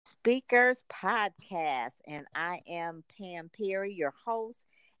Speakers Podcast, and I am Pam Perry, your host,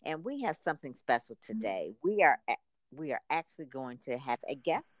 and we have something special today. We are actually going to have a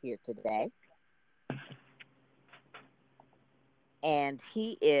guest here today, and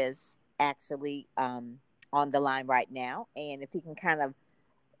he is actually on the line right now. And if he can kind of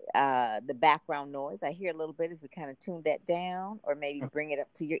the background noise, I hear a little bit. If we kind of tune that down, or maybe bring it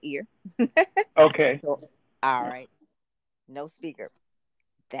up to your ear. Okay. So, all right, no speaker.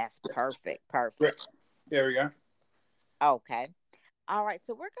 That's perfect. Right. Perfect. There we go. Okay. All right.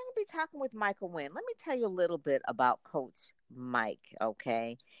 So we're going to be talking with Michael Wynn. Let me tell you a little bit about Coach Mike.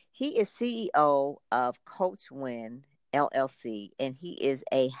 Okay. He is CEO of Coach Wynn LLC, and he is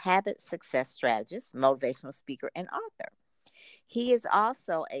a habit success strategist, motivational speaker, and author. He is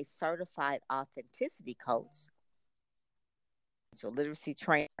also a certified authenticity coach, literacy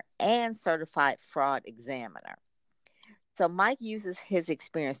trainer, and certified fraud examiner. So Mike uses his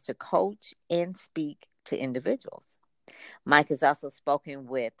experience to coach and speak to individuals. Mike has also spoken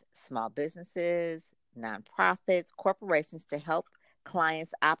with small businesses, nonprofits, corporations to help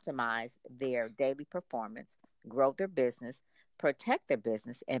clients optimize their daily performance, grow their business, protect their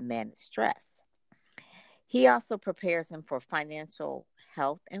business, and manage stress. He also prepares them for financial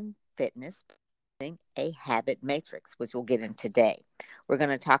health and fitness, a habit matrix, which we'll get in today. We're going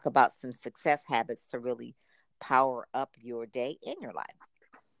to talk about some success habits to really power up your day and your life.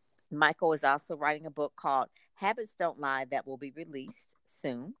 Michael is also writing a book called Habits Don't Lie that will be released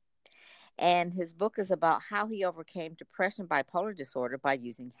soon. And his book is about how he overcame depression, bipolar disorder by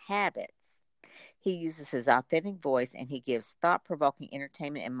using habits. He uses his authentic voice and he gives thought provoking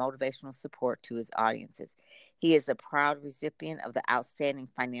entertainment and motivational support to his audiences. He is a proud recipient of the Outstanding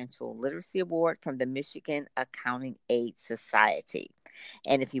Financial Literacy Award from the Michigan Accounting Aid Society.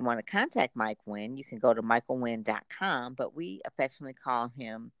 And if you want to contact Mike Wynn, you can go to michaelwynn.com, but we affectionately call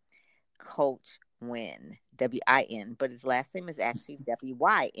him Coach Wynn, Win, but his last name is actually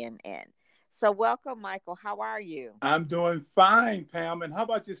Wynn. So welcome, Michael. How are you? I'm doing fine, Pam. And how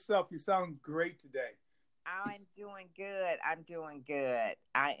about yourself? You sound great today. I'm doing good. I'm doing good.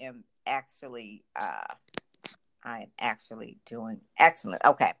 I am actually doing excellent.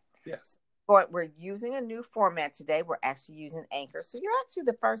 Okay. Yes. But we're using a new format today. We're actually using Anchor. So you're actually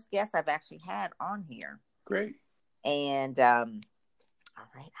the first guest I've actually had on here. Great. And all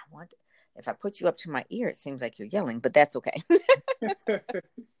right, if I put you up to my ear, it seems like you're yelling, but that's okay.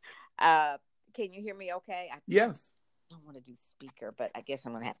 uh can you hear me okay? Yes. don't want to do speaker, but I guess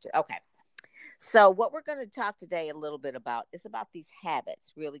I'm going to have to. Okay. So what we're going to talk today a little bit about is about these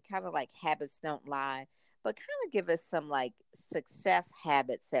habits, really kind of like habits don't lie, but kind of give us some like success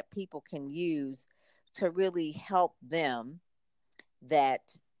habits that people can use to really help them that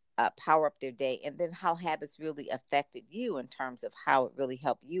power up their day, and then how habits really affected you in terms of how it really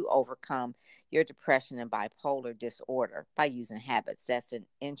helped you overcome your depression and bipolar disorder by using habits. That's an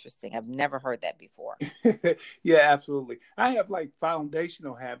interesting. I've never heard that before. Yeah, absolutely. I have like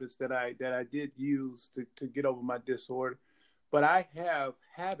foundational habits that I did use to get over my disorder, but I have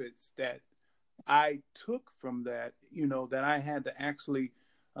habits that I took from that, that I had to actually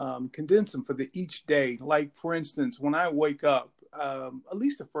condense them for each day. Like, for instance, when I wake up, at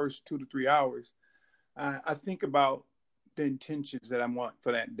least the first 2 to 3 hours, I think about the intentions that I want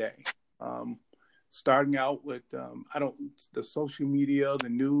for that day. Um, Starting out with, I don't, the social media, the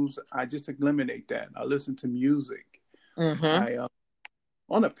news, I just eliminate that. I listen to music. Mm-hmm. I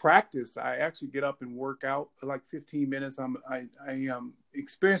On a practice, I actually get up and work out for like 15 minutes. I am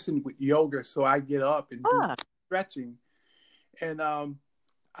experiencing with yoga, so I get up and do Ah. stretching, and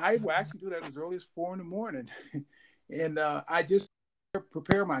I will actually do that as early as 4 in the morning, and I just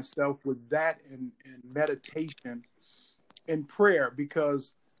prepare myself with that and meditation and prayer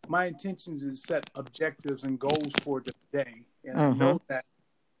because my intentions is set objectives and goals for the day, and I Mm-hmm. know that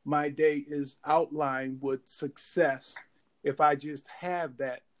my day is outlined with success if I just have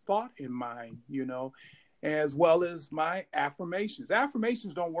that thought in mind, as well as my affirmations.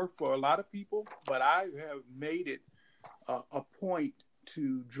 Affirmations don't work for a lot of people, but I have made it a point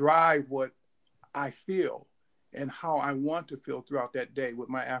to drive what I feel and how I want to feel throughout that day with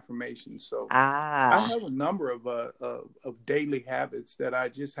my affirmations. So I Ah. have a number of daily habits that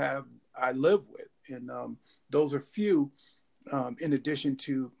I live with, and those are few. In addition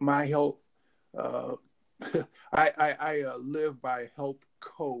to my health, uh, I live by a health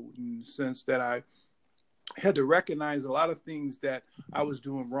code in the sense that I had to recognize a lot of things that I was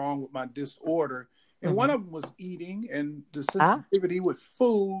doing wrong with my disorder. And one Mm-hmm. of them was eating and the Ah. sensitivity with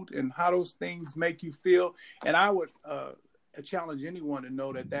food and how those things make you feel. And I would challenge anyone to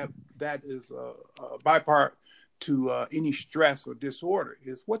know that is a byproduct any stress or disorder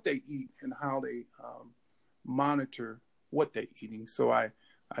is what they eat and how they monitor what they're eating. So I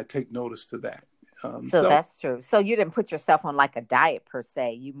take notice to that. So that's true. So you didn't put yourself on like a diet per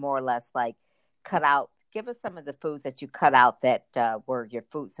se. You more or less like cut out. Give us some of the foods that you cut out that were your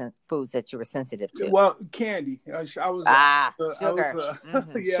foods that you were sensitive to. Well, candy. I was Sugar.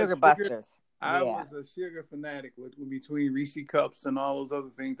 yeah, Sugar sugar. busters. I Yeah. was a sugar fanatic with between Reese cups and all those other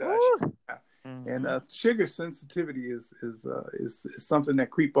things that I should Ooh. have. And Hmm. sugar sensitivity is something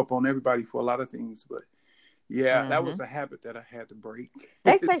that creep up on everybody for a lot of things. But yeah, that was Hmm. a habit that I had to break.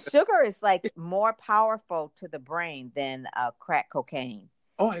 They say sugar is like more powerful to the brain than crack cocaine.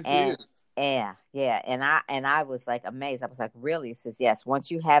 Oh, it And is. yeah, yeah. And I was like amazed. I was like, really? He says, yes, once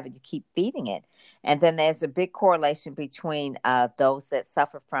you have it, you keep feeding it. And then there's a big correlation between those that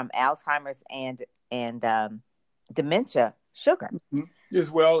suffer from Alzheimer's and dementia, sugar. Mhm.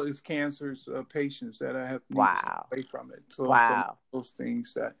 As well as cancers patients that I have need to stay Wow. away from it. So Wow. those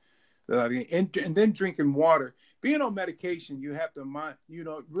things that and then drinking water. Being on medication, you have to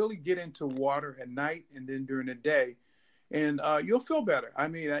really get into water at night and then during the day, and you'll feel better. I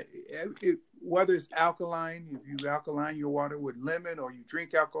mean, whether it's alkaline, if you alkaline your water with lemon, or you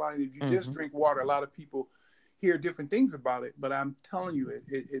drink alkaline, if you just Hmm. drink water, a lot of people hear different things about it. But I'm telling you,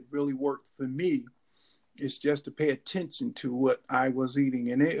 it really worked for me. It's just to pay attention to what I was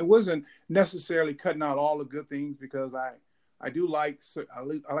eating, and it wasn't necessarily cutting out all the good things because I do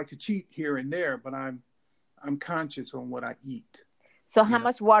I like to cheat here and there, but I'm conscious on what I eat. So how You know,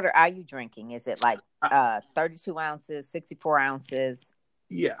 much water are you drinking? Is it like I, 32 ounces, 64 ounces?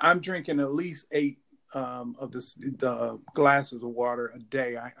 yeah, I'm drinking at least 8 of the glasses of water a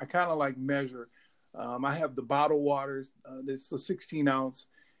day. I kind of like measure. I have the bottled waters. It's a 16 ounce,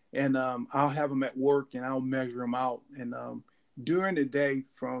 and I'll have them at work, and I'll measure them out. And during the day,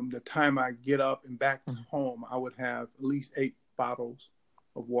 from the time I get up and back to home, I would have at least 8 bottles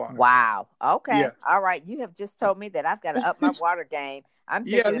of water. Wow. Okay. Yeah, All right. You have just told me that I've got to up my water game. I'm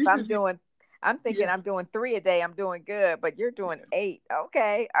yeah. thinking At if least I'm doing, I'm thinking yeah, I'm doing 3 a day, I'm doing good, but you're doing 8.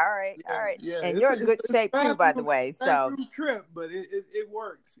 Okay. All right. All yeah, right. yeah. And you're in good It's shape too, by the way. a So, bathroom trip, but it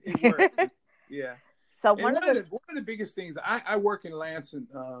works. It works. Yeah. so And one of the, one of the biggest things I work in Lansing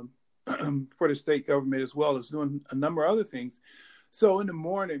for the state government as well as doing a number of other things. So in the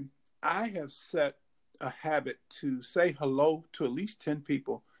morning, I have set a habit to say hello to at least 10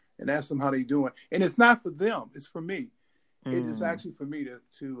 people and ask them how they doing. And it's not for them; it's for me. It is mm, actually for me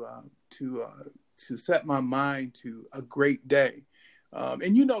to set my mind to a great day. And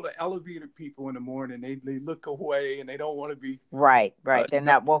the elevator people in the morning, they look away and they don't want to be right, right. They're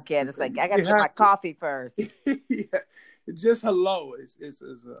not woke yet. noticed. It's like, I got to You get my have to, coffee first. yeah, just hello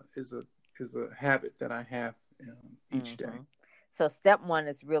is a habit that I have each day. Hmm. So step one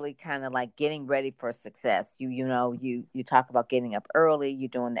is really kind of like getting ready for success. You talk about getting up early, you're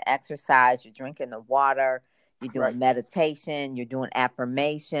doing the exercise, you're drinking the water, you're doing Right. meditation, you're doing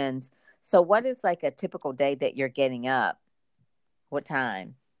affirmations. So what is like a typical day that you're getting up? What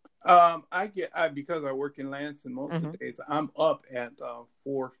time? I because I work in Lansing most of Hmm. the days. I'm up at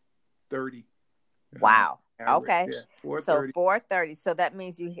 4:30. Wow. Average, Okay. yeah, So 4:30. 4:30. So that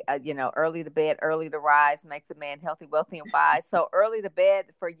means early to bed, early to rise makes a man healthy, wealthy, and wise. So early to bed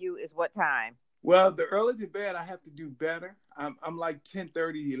for you is what time? Well, the early to bed, I have to do better. I'm like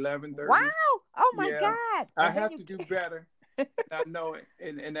 10:30, Wow. 11:30. Oh my Yeah, God. I And then have you to do better. I know it,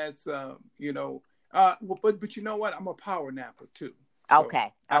 and that's but you know what? I'm a power napper too. So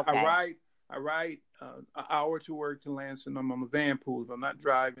okay. I Okay. ride an hour to work to Lansing. I'm on a van pool. I'm not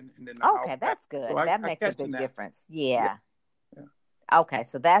driving, and then an hour Okay, back. that's So good. I That makes a catch a big nap. difference. Yeah, Yeah. yeah, Okay,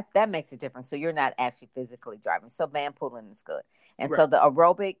 so that makes a difference. So you're not actually physically driving. So van pulling is good. And right. so the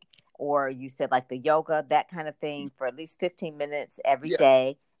aerobic, or you said like the yoga, that kind of thing, for at least 15 minutes every Yes,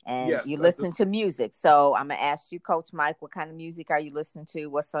 day. And you yes. listen to music. So I'm gonna ask you, Coach Mike, what kind of music are you listening to?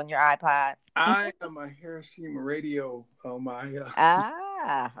 What's on your iPod? I am a Hiroshima radio on my Ah,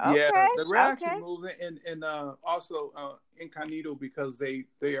 yeah, okay, the reaction okay. moves and also incognito because they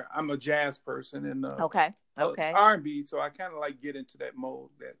are I'm a jazz person and Okay, okay. R&B, so I kind of like get into that mode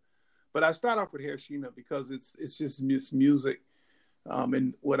that. But I start off with Hiroshima because it's just music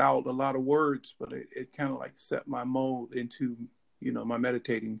and without a lot of words, but it kind of like set my mode into my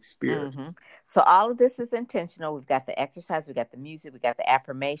meditating spirit. Hmm. So all of this is intentional. We've got the exercise, we got the music, we got the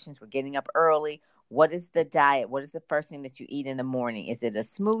affirmations. We're getting up early. What is the diet? What is the first thing that you eat in the morning? Is it a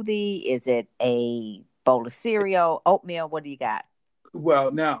smoothie? Is it a bowl of cereal, oatmeal? What do you got?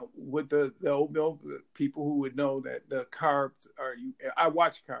 Well, now with the oatmeal, people who would know that the carbs are you. I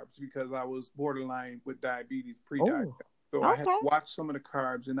watch carbs because I was borderline with diabetes, pre-diabetic. Oh, So I had okay. to watch some of the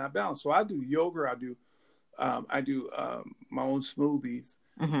carbs and I balance. So I do yoga. I do I do my own smoothies,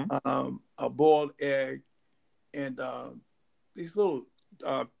 Mm-hmm. a boiled egg, and these little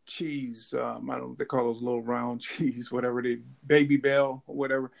cheese. I don't know what they call those little round cheese, whatever they, Baby Bell or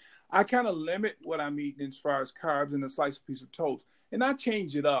whatever. I kind of limit what I'm eating as far as carbs and a sliced piece of toast, and I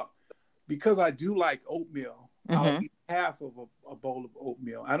change it up because I do like oatmeal. I'll Mm-hmm. eat half of a bowl of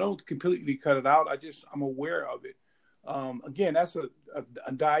oatmeal. I don't completely cut it out. I'm aware of it. Again, that's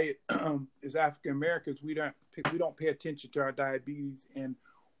a diet. As African Americans, we don't pay attention to our diabetes and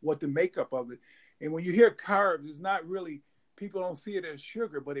what the makeup of it. And when you hear carbs, it's not really, people don't see it as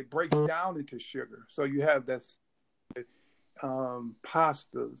sugar, but it breaks down into sugar. So you have that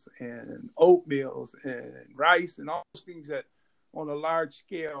pastas and oatmeals and rice and all those things that on a large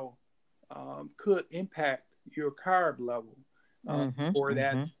scale could impact your carb level, Mm-hmm. or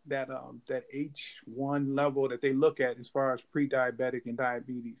Mm-hmm. that H1 level that they look at as far as pre-diabetic and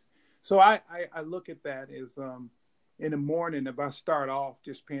diabetes. So I look at that as in the morning, if I start off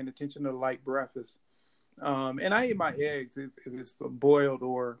just paying attention to the light breakfast, and I eat my eggs if it's boiled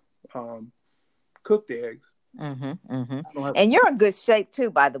or cooked eggs. Mm-hmm. Mm-hmm. I don't have, And you're in good shape too,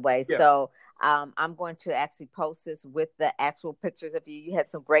 by the way. yeah, So I'm going to actually post this with the actual pictures of you. You had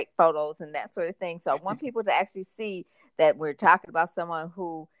some great photos and that sort of thing. So I want people to actually see that we're talking about someone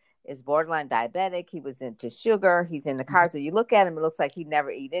who is borderline diabetic. He was into sugar. He's in the carbs. So you look at him, it looks like he never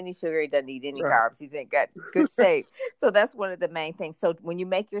eat any sugar. He doesn't eat any right. carbs. He's in good shape. So that's one of the main things. So when you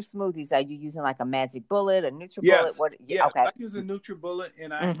make your smoothies, are you using like a Magic Bullet, a NutriBullet? Yes, What? yes. Okay. I use a NutriBullet,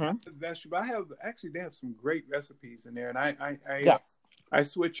 and I Mm-hmm. have vegetable. I have actually, they have some great recipes in there, and Yes. I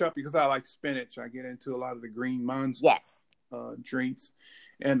switch up because I like spinach. I get into a lot of the green monster Yes. drinks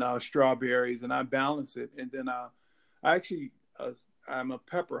and strawberries, and I balance it. And then I actually I'm a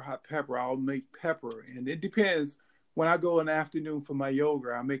hot pepper. I'll make pepper, and it depends. When I go in the afternoon for my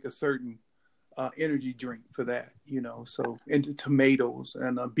yoga, I make a certain energy drink for that. So into tomatoes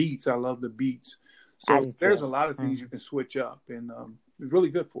and beets. I love the beets. I So do there's too. a lot of things you Mhm. can switch up, and it's really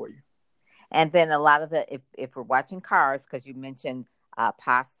good for you. And then a lot of the if we're watching cars, because you mentioned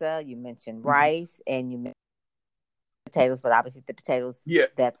pasta, you mentioned Hmm. rice, and you mentioned potatoes, but obviously the potatoes Yeah,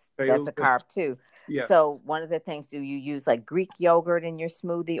 that's potatoes. a carb too. Yeah, So one of the things, do you use like Greek yogurt in your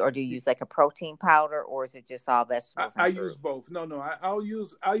smoothie, or do you use like a protein powder, or is it just all vegetables I and use fruit? both. No, no, I'll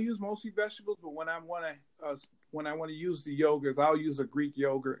use mostly vegetables, but when I want to use the yogurts, I'll use a Greek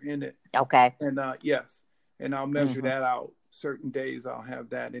yogurt in it. Okay. And yes, and I'll measure Mm-hmm. that out. Certain days I'll have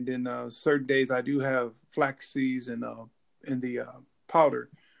that, and then certain days I do have flax seeds and in the powder,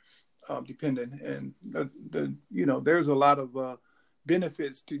 depending. And there's a lot of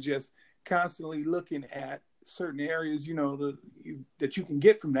benefits to just constantly looking at certain areas, that you can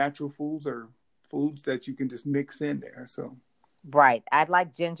get from natural foods or foods that you can just mix in there. So, Right. I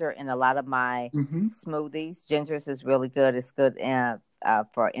like ginger in a lot of my hmm, smoothies. Ginger's is really good. It's good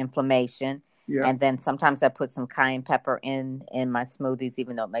for inflammation. yeah, And then sometimes I put some cayenne pepper in my smoothies,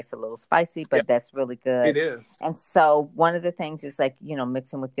 even though it makes it a little spicy, yeah, but that's really good. it is. And so one of the things is like,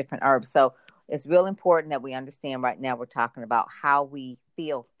 mixing with different herbs. So it's real important that we understand right now we're talking about how we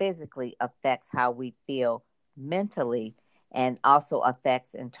feel physically affects how we feel mentally, and also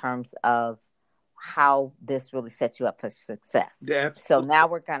affects in terms of how this really sets you up for success. Yeah, So absolutely. now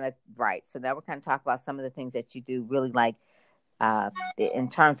we're gonna right. So now we're gonna talk about some of the things that you do really like in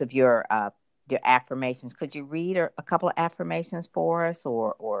terms of your affirmations. Could you read a couple of affirmations for us,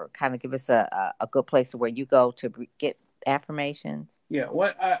 or kind of give us a good place where you go to get affirmations? Yeah,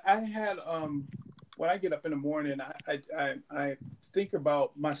 what I had when I get up in the morning, I think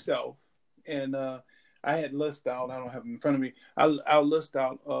about myself, and I had list out. I don't have it in front of me. I'll list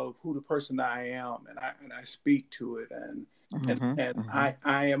out of who the person I am, and I speak to it, and and Mm-hmm, and mm-hmm.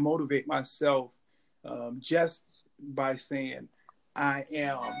 I motivate myself just by saying I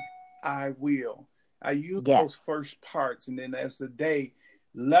am, I will. I use those Yes. first parts, and then as the day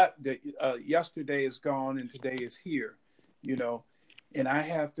yesterday is gone and today is here, you know, and I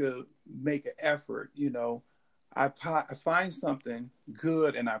have to make an effort, I find something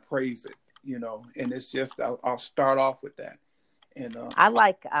good and I praise it, and it's just, I'll start off with that. And, I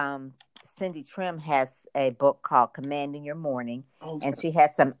like Cindy Trim has a book called Commanding Your Morning, oh, and yeah. she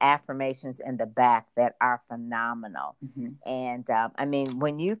has some affirmations in the back that are phenomenal. Hmm. And I mean,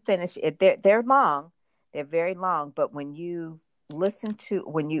 when you finish it, they're long, they're very long, but when you listen to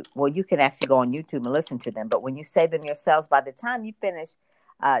you can actually go on YouTube and listen to them. But when you say them yourselves, by the time you finish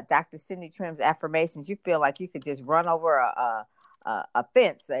Dr. Cindy Trim's affirmations, you feel like you could just run over a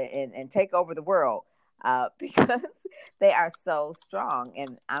fence and take over the world because they are so strong.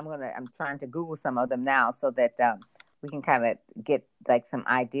 And I'm trying to Google some of them now so that we can kind of get like some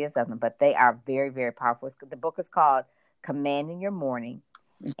ideas of them, but they are very, very powerful. The book is called Commanding Your Morning,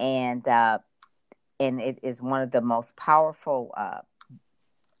 and it is one of the most powerful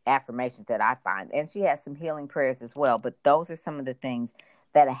affirmations that I find. And she has some healing prayers as well. But those are some of the things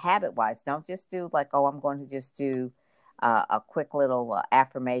that a habit wise, don't just do like, oh, I'm going to just do a quick little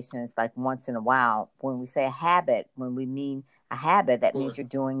affirmations like once in a while. When we say a habit, when we mean a habit, that means you're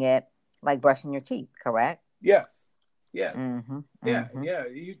doing it like brushing your teeth, correct? Yes. Yes. Mm-hmm. Yeah. Mm-hmm. Yeah.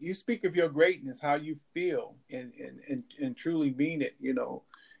 You speak of your greatness, how you feel, and truly mean it,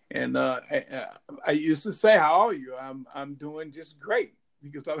 And I used to say, "How are you?" I'm doing just great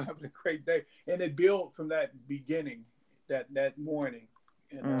because I'm having a great day, and it built from that beginning, that morning,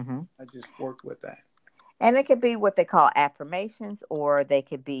 and Mm-hmm. I just worked with that. And it could be what they call affirmations, or they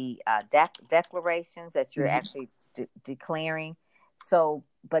could be declarations that you're Mm-hmm. actually declaring. So,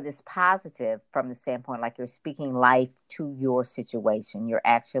 but it's positive from the standpoint like you're speaking life to your situation. You're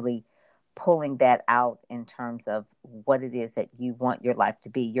actually pulling that out in terms of what it is that you want your life to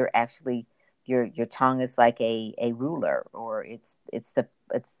be. You're actually your tongue is like a ruler, or it's the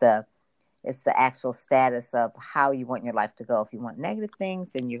actual status of how you want your life to go. If you want negative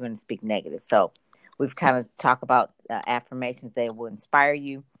things, then you're going to speak negative. So we've kind of talked about affirmations that will inspire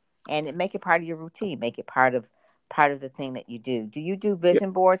you, and make it part of your routine. Make it part of the thing that you do. Do you do Yeah.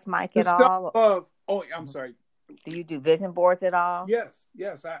 vision boards, Mike, The at stuff all? of. Oh, I'm sorry. Do you do vision boards at all? Yes.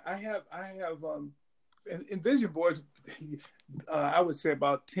 Yes. I have. In vision boards, I would say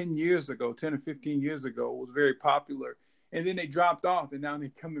about 10 years ago, 10 or 15 years ago, was very popular. And then they dropped off, and now they're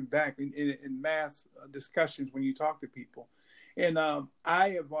coming back in mass discussions when you talk to people. And I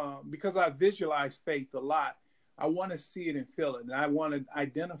have, because I visualize faith a lot, I want to see it and feel it. And I want to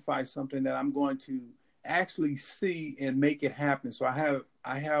identify something that I'm going to actually see and make it happen. So I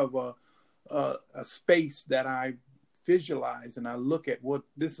have a space that I visualize, and I look at what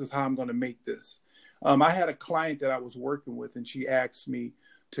this is how I'm going to make this. I had a client that I was working with, and she asked me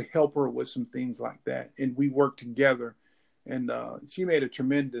to help her with some things like that, and we worked together. And she made a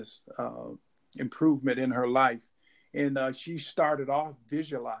tremendous improvement in her life. And she started off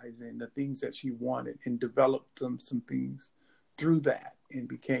visualizing the things that she wanted and developed some things through that, and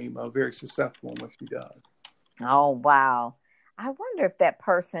became very successful in what she does. Oh wow! I wonder if that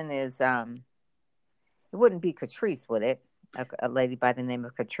person is. It wouldn't be Catrice, would it? A lady by the name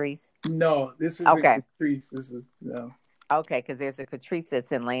of Catrice. No, this isn't Okay. Caprice. This is no. Okay, because there's a Catrice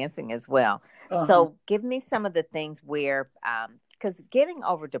that's in Lansing as well. Uh-huh. So give me some of the things where, because getting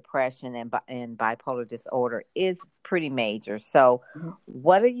over depression and bipolar disorder is pretty major. So Mhm.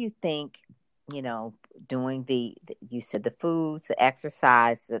 what do you think, you know, doing you said the foods, the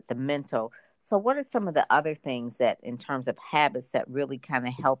exercise, the mental. So what are some of the other things that in terms of habits that really kind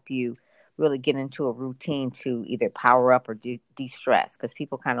of help you really get into a routine to either power up or de-stress? Because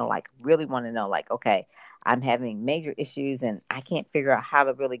people kind of like really want to know like, okay, I'm having major issues and I can't figure out how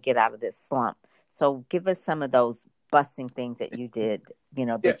to really get out of this slump. So give us some of those busting things that you did,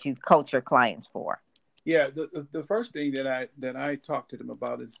 Yeah, that you coach your clients for. yeah. The first thing that I talk to them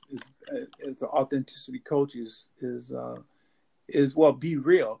about is the authenticity coaches is well, be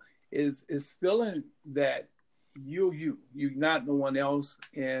real, is feeling that you're not no one else.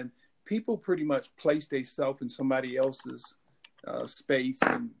 And people pretty much place themselves in somebody else's space,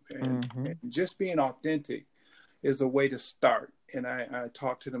 and Mm-hmm. just being authentic is a way to start. And I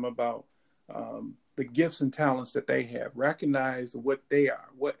talk to them about the gifts and talents that they have, recognize what they are,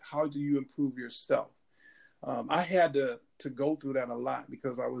 how do you improve yourself. I had to go through that a lot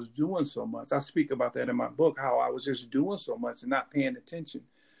because I was doing so much. I speak about that in my book, how I was just doing so much and not paying attention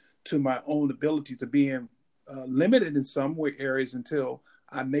to my own ability, to being limited in some areas until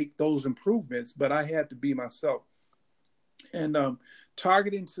I make those improvements. But I had to be myself. And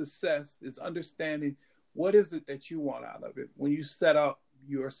targeting success is understanding what is it that you want out of it. When you set up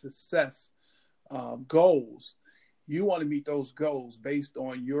your success goals, you want to meet those goals based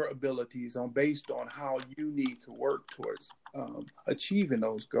on your abilities, based on how you need to work towards achieving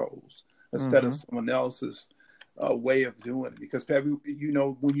those goals instead of Mm-hmm. someone else's way of doing it. Because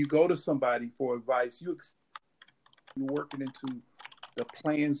when you go to somebody for advice, you're working into the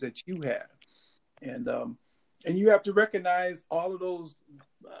plans that you have, and you have to recognize all of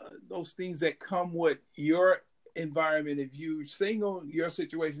those things that come with your environment. If you're single, your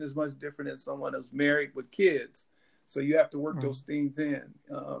situation is much different than someone who's married with kids. So you have to work Mm-hmm. those things in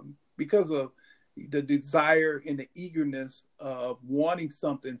because of the desire and the eagerness of wanting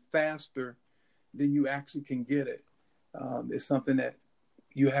something faster than you actually can get it. It's something that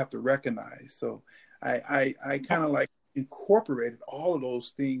you have to recognize. So I kind of like incorporated all of those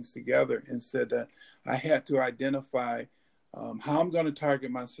things together and said that I had to identify how I'm going to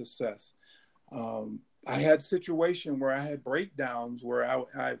target my success. I had a situation where I had breakdowns where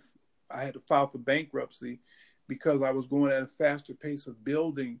I had to file for bankruptcy because I was going at a faster pace of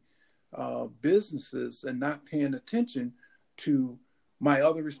building businesses and not paying attention to my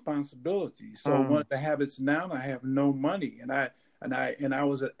other responsibilities. So one of the habits now, I have no money, and I'm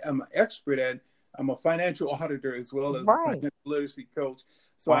an expert at. I'm a financial auditor as well as a Right. financial literacy coach.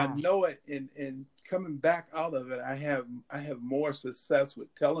 So I Wow. know it, and coming back out of it, I have more success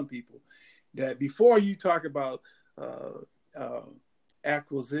with telling people that before you talk about uh, uh,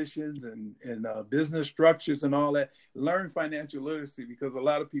 acquisitions and business structures and all that, learn financial literacy, because a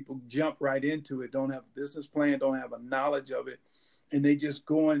lot of people jump right into it, don't have a business plan, don't have a knowledge of it, and they just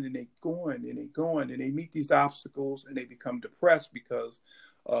going and they going and they going and they meet these obstacles and they become depressed because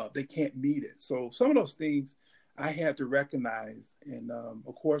they can't meet it. So some of those things I had to recognize, and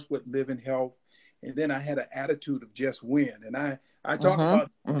of course with Live in Health, and then I had an attitude of just win, and I talk Mm-hmm.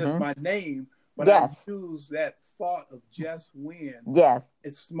 about just Mm-hmm. my name, but I Yes. use that thought of just win. Yes.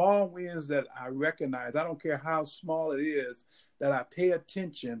 It's small wins that I recognize. I don't care how small it is, that I pay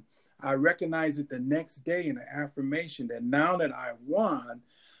attention. I recognize it the next day in an affirmation that now that I won,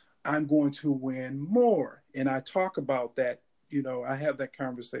 I'm going to win more. And I talk about that, I have that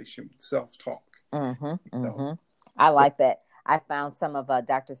conversation, self-talk, Mm-hmm. you know. Mm-hmm. I So, like that. I found some of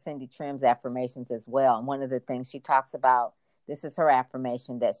Dr. Cindy Trim's affirmations as well. And one of the things she talks about, this is her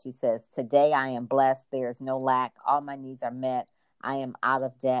affirmation that she says, "Today I am blessed. There is no lack. All my needs are met. I am out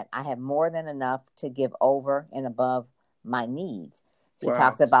of debt. I have more than enough to give over and above my needs." She wow.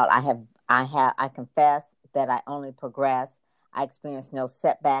 talks about, I confess that I only progress. I experience no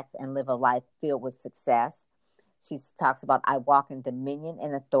setbacks and live a life filled with success. She talks about, I walk in dominion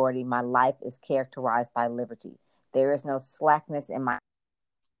and authority. My life is characterized by liberty. There is no slackness in my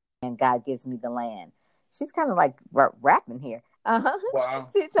and God gives me the land. She's kind of like rapping here. Wow.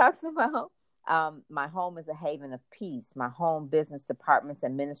 She talks about, my home is a haven of peace. My home, business, departments,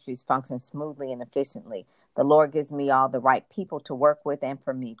 and ministries function smoothly and efficiently. The Lord gives me all the right people to work with, and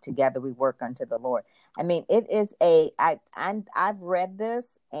for me, together we work unto the Lord. I mean, it is I've read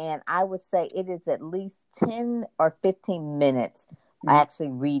this, and I would say it is at least 10 or 15 minutes Mhm. actually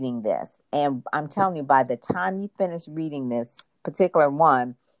reading this. And I'm telling you, by the time you finish reading this particular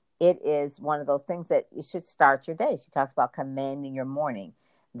one, it is one of those things that it should start your day. She talks about commanding your morning,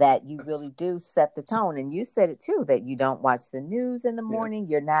 that you Yes. really do set the tone. And you said it too, that you don't watch the news in the Yeah. morning.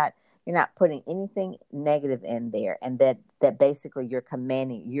 You're not putting anything negative in there, and that basically you're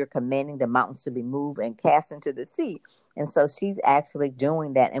commanding the mountains to be moved and cast into the sea. And so she's actually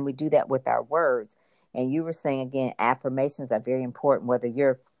doing that, and we do that with our words. And you were saying again, affirmations are very important, whether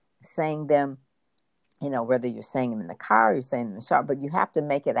you're saying them, whether you're saying them in the car, you're saying them in the shower, but you have to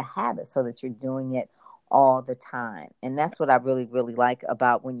make it a habit so that you're doing it all the time. And that's what I really, really like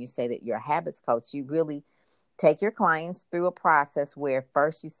about when you say that you're a habits coach. You really take your clients through a process where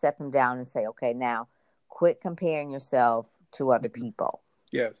first you set them down and say, okay, now quit comparing yourself to other Mhm. people.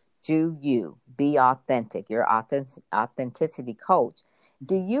 Yes. Do you be authentic? You're authenticity coach.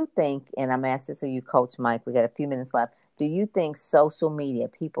 Do you think, and I'm asking this of you, Coach Mike, we got a few minutes left. Do you think social media,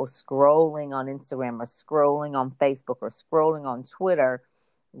 people scrolling on Instagram or scrolling on Facebook or scrolling on Twitter,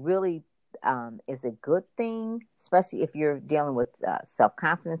 really is a good thing, especially if you're dealing with self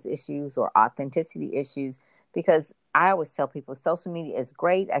confidence issues or authenticity issues? Because I always tell people social media is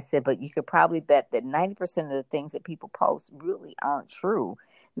great. I said, but you could probably bet that 90% of the things that people post really aren't true,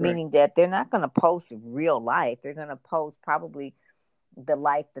 Right. meaning that they're not going to post real life. They're going to post probably the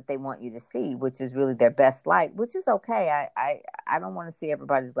life that they want you to see, which is really their best life, which is okay. I don't want to see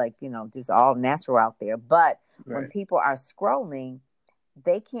everybody's like, just all natural out there. But when Right. people are scrolling,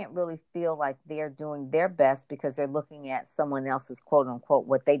 they can't really feel like they're doing their best because they're looking at someone else's quote unquote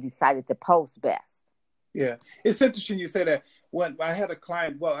what they decided to post best. Yeah, it's interesting you say that. When I had a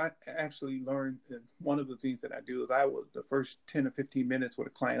client, well, I actually learned that one of the things that I do is I will the first 10 or 15 minutes with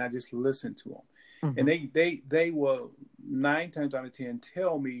a client, I just listen to them, and Mm-hmm. they will 9 times out of 10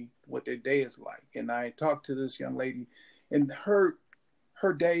 tell me what their day is like. And I talked to this young lady, and her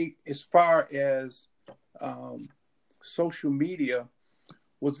day, as far as um, social media,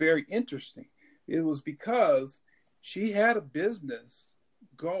 was very interesting. It was because she had a business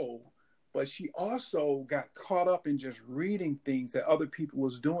goal, but she also got caught up in just reading things that other people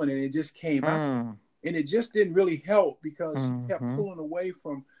was doing, and it just came out, Mm. and it just didn't really help because she kept Mm-hmm. pulling away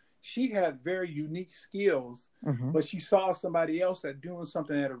from. She had very unique skills, Mm-hmm. but she saw somebody else that doing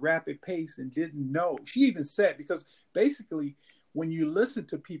something at a rapid pace and didn't know. She even said, because basically when you listen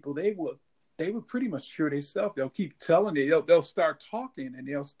to people, they would pretty much cure themselves. They'll keep telling it. They'll start talking and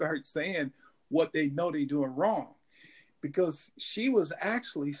they'll start saying what they know they're doing wrong. Because she was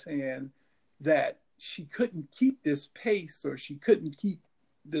actually saying that she couldn't keep this pace, or she couldn't keep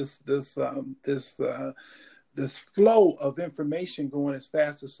this flow of information going as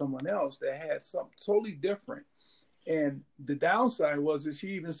fast as someone else that had something totally different. And the downside was that she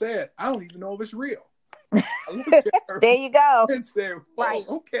even said, "I don't even know if it's real." I looked at her There you go. and said, "Whoa, Right.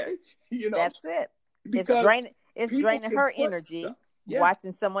 okay, That's it. because It's people draining can her put energy stuff." Yeah,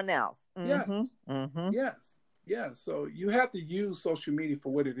 watching someone else. yeah, Mm-hmm. Mm-hmm. yes, yeah. So you have to use social media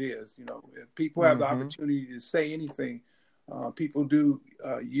for what it is. If people have the Mm-hmm. opportunity to say anything, people do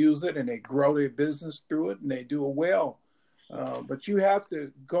use it, and they grow their business through it, and they do it well. But you have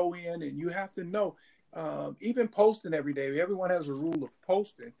to go in and you have to know, even posting every day, everyone has a rule of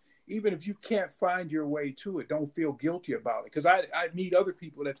posting. Even if you can't find your way to it, don't feel guilty about it. Because I meet other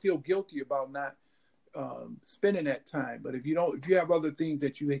people that feel guilty about not spending that time. But if you have other things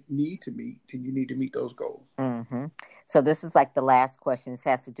that you need to meet, then you need to meet those goals. Mm-hmm. So this is like the last question. This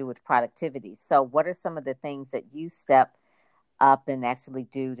has to do with productivity. So what are some of the things that you step up and actually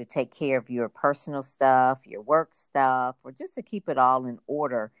do to take care of your personal stuff, your work stuff, or just to keep it all in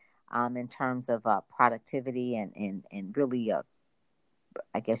order in terms of productivity and really,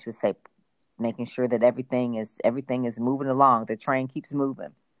 I guess you would say, making sure that everything is moving along. The train keeps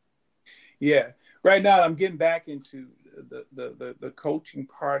moving. Yeah. Right now, I'm getting back into the coaching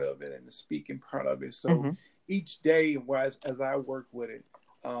part of it and the speaking part of it. So Mm-hmm. each day, as I work with it,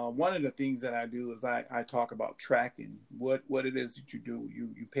 one of the things that I do is I talk about tracking what it is that you do.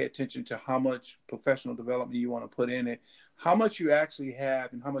 You pay attention to how much professional development you want to put in it, how much you actually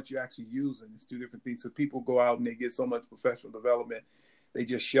have, and how much you actually use. And it's two different things. So people go out and they get so much professional development, they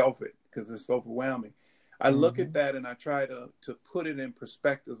just shelf it because it's overwhelming. I look at Mm-hmm. that and I try to put it in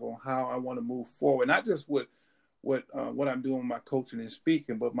perspective on how I want to move forward, not just what I'm doing with my coaching and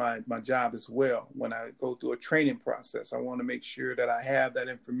speaking, but my job as well. When I go through a training process, I want to make sure that I have that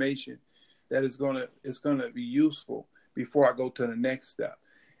information that is gonna be useful before I go to the next step.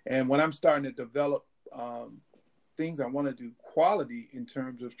 And when I'm starting to develop things, I want to do quality in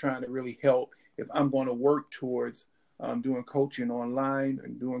terms of trying to really help. If I'm going to work towards doing coaching online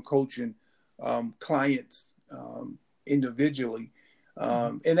and doing coaching clients individually,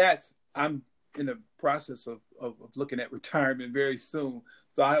 and I'm in the process of looking at retirement very soon,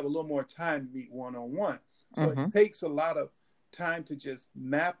 so I have a little more time to meet one-on-one. So it Mm-hmm. takes a lot of time to just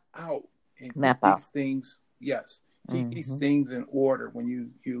map out and keep Map out. these things, yes, keep these Mm-hmm. things in order. When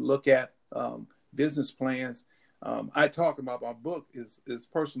you look at business plans, I talk about my book is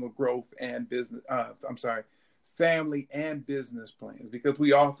personal growth and business. I'm sorry, family and business plans, because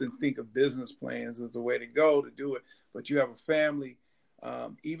we often think of business plans as the way to go to do it. But you have a family,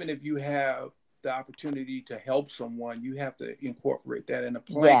 even if you have the opportunity to help someone, you have to incorporate that in a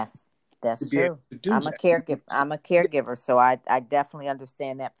plan Yes, to that's be able true. to do I'm a that. caregiver. I'm a caregiver, so I definitely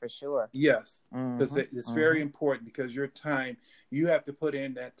understand that for sure. Yes, because Mm-hmm. it's very Mm-hmm. important, because your time, you have to put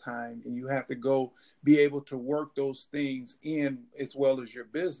in that time, and you have to go be able to work those things in as well as your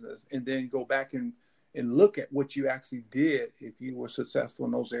business, and then go back and look at what you actually did, if you were successful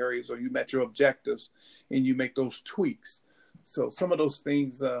in those areas or you met your objectives, and you make those tweaks. So some of those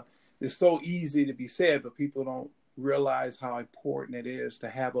things, it's so easy to be said, but people don't realize how important it is to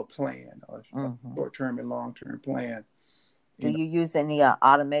have a plan, or a Mm-hmm. short-term and long-term plan. Do You know, you use any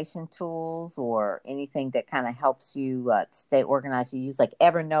automation tools or anything that kind of helps you stay organized? You use like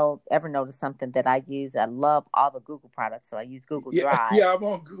Evernote. Evernote is something that I use. I love all the Google products, so I use Google yeah, Drive. yeah, I'm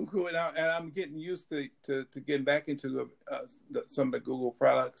on Google, and I'm getting used to getting back into some of the Google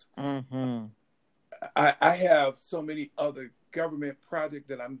products. Mm-hmm. I have so many other government projects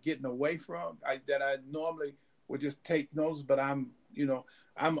that I'm getting away from. That I normally would just take notes, but I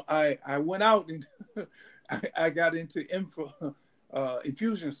went out and I got into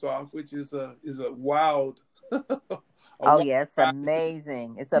Infusionsoft, which is a wild a Oh wild yeah, it's ride.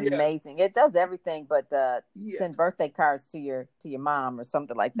 amazing. It's Yeah, amazing. It does everything but yeah, send birthday cards to your mom or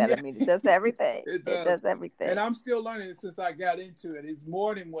something like that. I yeah. mean, it does everything. It It does, does and everything. I'm still learning it since I got into it. It's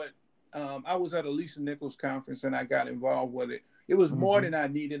more than what I was at a Lisa Nichols conference and I got involved with it. It was more Mm-hmm. than I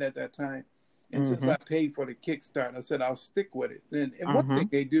needed at that time, and since Mm-hmm. I paid for the Kickstart, I said I'll stick with it. And one Mm-hmm. thing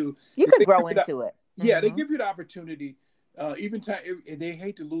they do You is could they give grow you the into it. yeah, they Mm-hmm. give you the opportunity. Even time if they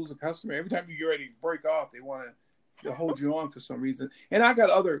hate to lose a customer, every time you get ready to break off, they want to hold you on for some reason. And I got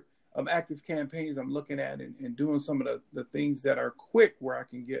other active campaigns I'm looking at, and doing some of the things that are quick where I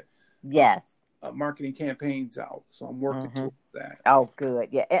can get uh, Yes. marketing campaigns out. So I'm working Mm-hmm. towards that. Oh, good.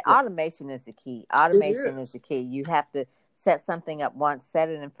 Yeah. And Yeah, automation is the key. it Automation is is. the key. You have to set something up once, set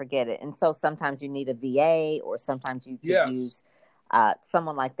it and forget it. And so sometimes you need a VA, or sometimes you could Yes, use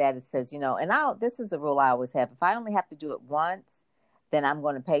someone like that. It says, and this is a rule I always have. If I only have to do it once, then I'm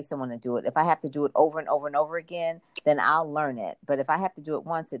going to pay someone to do it. If I have to do it over and over and over again, then I'll learn it. But if I have to do it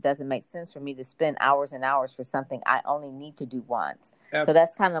once, it doesn't make sense for me to spend hours and hours for something I only need to do once. So absolutely.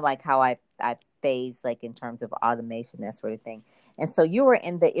 that's kind of like how I phase, like in terms of automation, that sort of thing. And so you were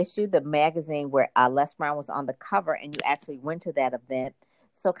in the issue, the magazine, where Les Brown was on the cover, and you actually went to that event.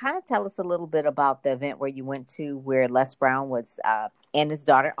 So kind of tell us a little bit about the event where you went to, where Les Brown was and his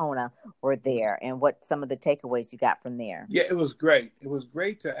daughter Ona were there, and what some of the takeaways you got from there. Yeah, it was great. It was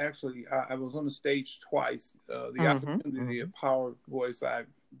great to actually. I was on the stage twice. The Mm-hmm, opportunity mm-hmm. at Power Voice,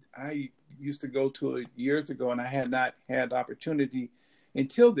 I used to go to it years ago, and I had not had the opportunity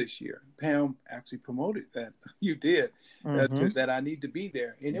until this year. Pam actually promoted that you did Mm-hmm. that I need to be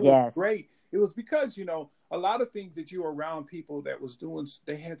there, and it was Yes, great. It was because a lot of things that you were around people that was doing.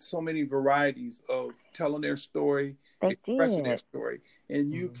 They had so many varieties of telling their story, they expressing their did. story,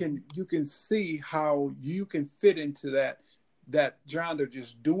 and you Mm-hmm. can you can see how you can fit into that genre,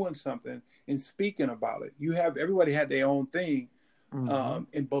 just doing something and speaking about it. Everybody had their own thing,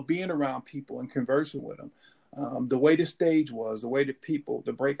 Mm-hmm. but being around people and conversing with them, the way the stage was, the way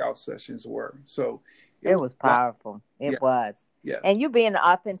the breakout sessions were. So it It was was a lot. powerful. It Yes, was. yes, And you being an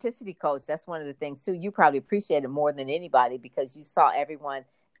authenticity coach, that's one of the things too. You probably appreciate it more than anybody, because you saw everyone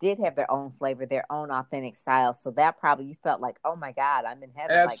did have their own flavor, their own authentic style. So that probably you felt like, oh my God, I'm in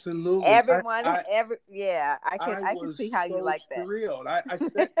heaven. Like absolutely. everyone, yeah, I I can was see how you so like that. thrilled. I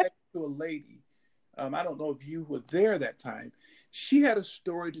sat next to a lady. I don't know if you were there that time. She had a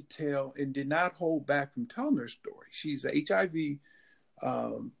story to tell and did not hold back from telling her story. She's a HIV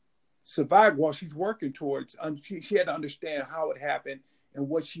um, survivor. While she's working towards, she had to understand how it happened and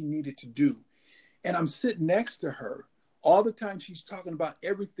what she needed to do. And I'm sitting next to her. All the time she's talking about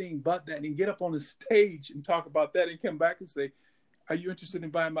everything but that, and get up on the stage and talk about that and come back and say, are you interested in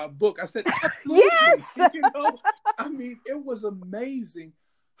buying my book? I said, absolutely. Yes. I mean, it was amazing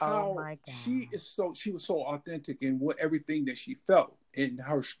Oh how my she God. is she was so authentic in what everything that she felt and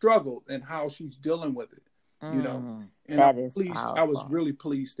her struggle and how she's dealing with it, you know. And That is I was powerful. really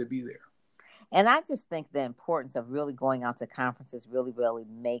pleased to be there. And I just think the importance of really going out to conferences really, really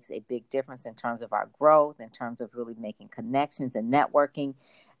makes a big difference in terms of our growth, in terms of really making connections and networking.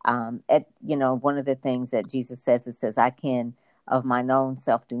 One of the things that Jesus says, it says, I can of mine own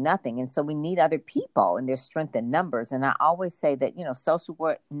self do nothing. And so we need other people, and there's strength in numbers. And I always say that,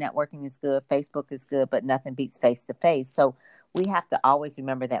 networking is good, Facebook is good, but nothing beats face to face. So we have to always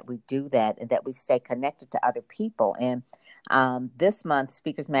remember that we do that, and that we stay connected to other people. And this month,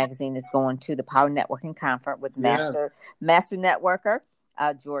 Speakers Magazine is going to the Power Networking Conference with Yeah. Master Networker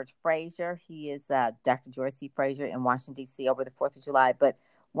George Frazier. He is Dr. George C. Frazier in Washington, D.C. over the 4th of July. But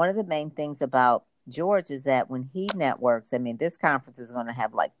one of the main things about George is that when he networks, I mean, this conference is going to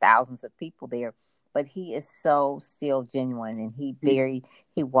have like thousands of people there, but he is so still genuine, and He,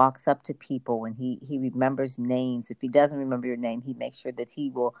 he walks up to people, and he remembers names. If he doesn't remember your name, he makes sure that he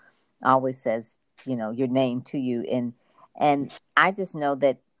will always says, your name to you. And I just know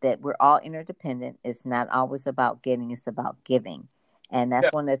that we're all interdependent. It's not always about getting, it's about giving. And yeah.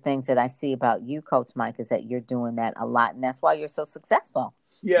 that's one of the things that I see about you, Coach Mike, is that you're doing that a lot. And that's why you're so successful,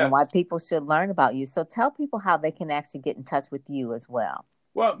 and why Yes. people should learn about you. So tell people how they can actually get in touch with you as well.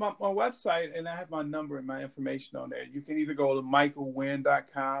 Well, my website, and I have my number and my information on there. You can either go to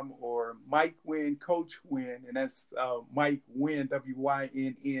michaelwynn.com or Mike Wynn, Coach Wynn, and that's Mike Wynn,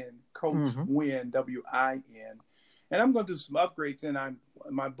 Wynn, Coach Mm-hmm. Wynn, Win. And I'm going to do some upgrades in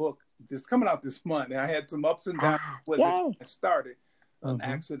my book. It's coming out this month. And I had some ups and downs Ah, with it. yay. I started an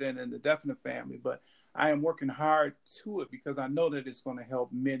Mm-hmm. accident in the definite family, but I am working hard to it because I know that it's going to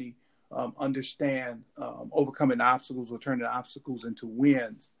help many understand overcoming obstacles or turning obstacles into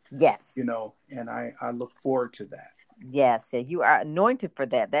wins, Yes. and I look forward to that. Yes. Yeah, you are anointed for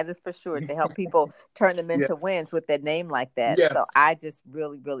that. That is for sure, to help people turn them into Yes, wins with that name like that. So yes, I just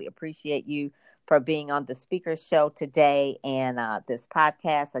really, really appreciate you for being on the speaker show today, and this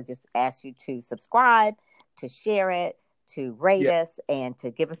podcast. I just ask you to subscribe, to share it, to rate yes, us, and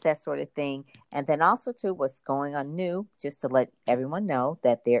to give us that sort of thing. And then also to what's going on new, just to let everyone know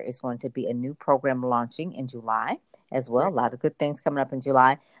that there is going to be a new program launching in July as well. A great. lot of good things coming up in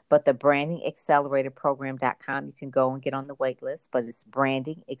July. But the brandingacceleratorprogram.com, you can go and get on the wait list, but it's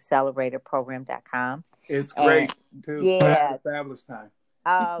brandingacceleratorprogram.com. It's And great too. I had a yeah, fabulous time.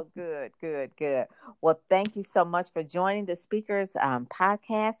 oh, good, good, good. Well, thank you so much for joining the Speakers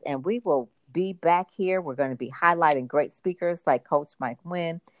podcast. And we will be back here. We're going to be highlighting great speakers like Coach Mike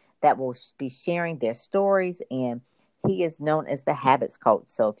Wynn that will be sharing their stories and He is known as the habits coach.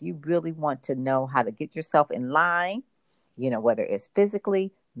 So if you really want to know how to get yourself in line, whether it's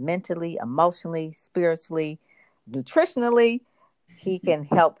physically, mentally, emotionally, spiritually, nutritionally, he can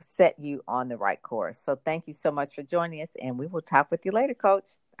help set you on the right course. So thank you so much for joining us, and we will talk with you later, Coach.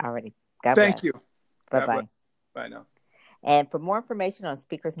 Alrighty. God Thank bless. you. Bye God bless. bye. Bye now. And for more information on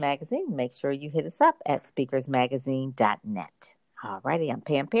Speakers Magazine, make sure you hit us up at speakersmagazine.net. Alrighty, I'm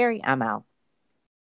Pam Perry. I'm out.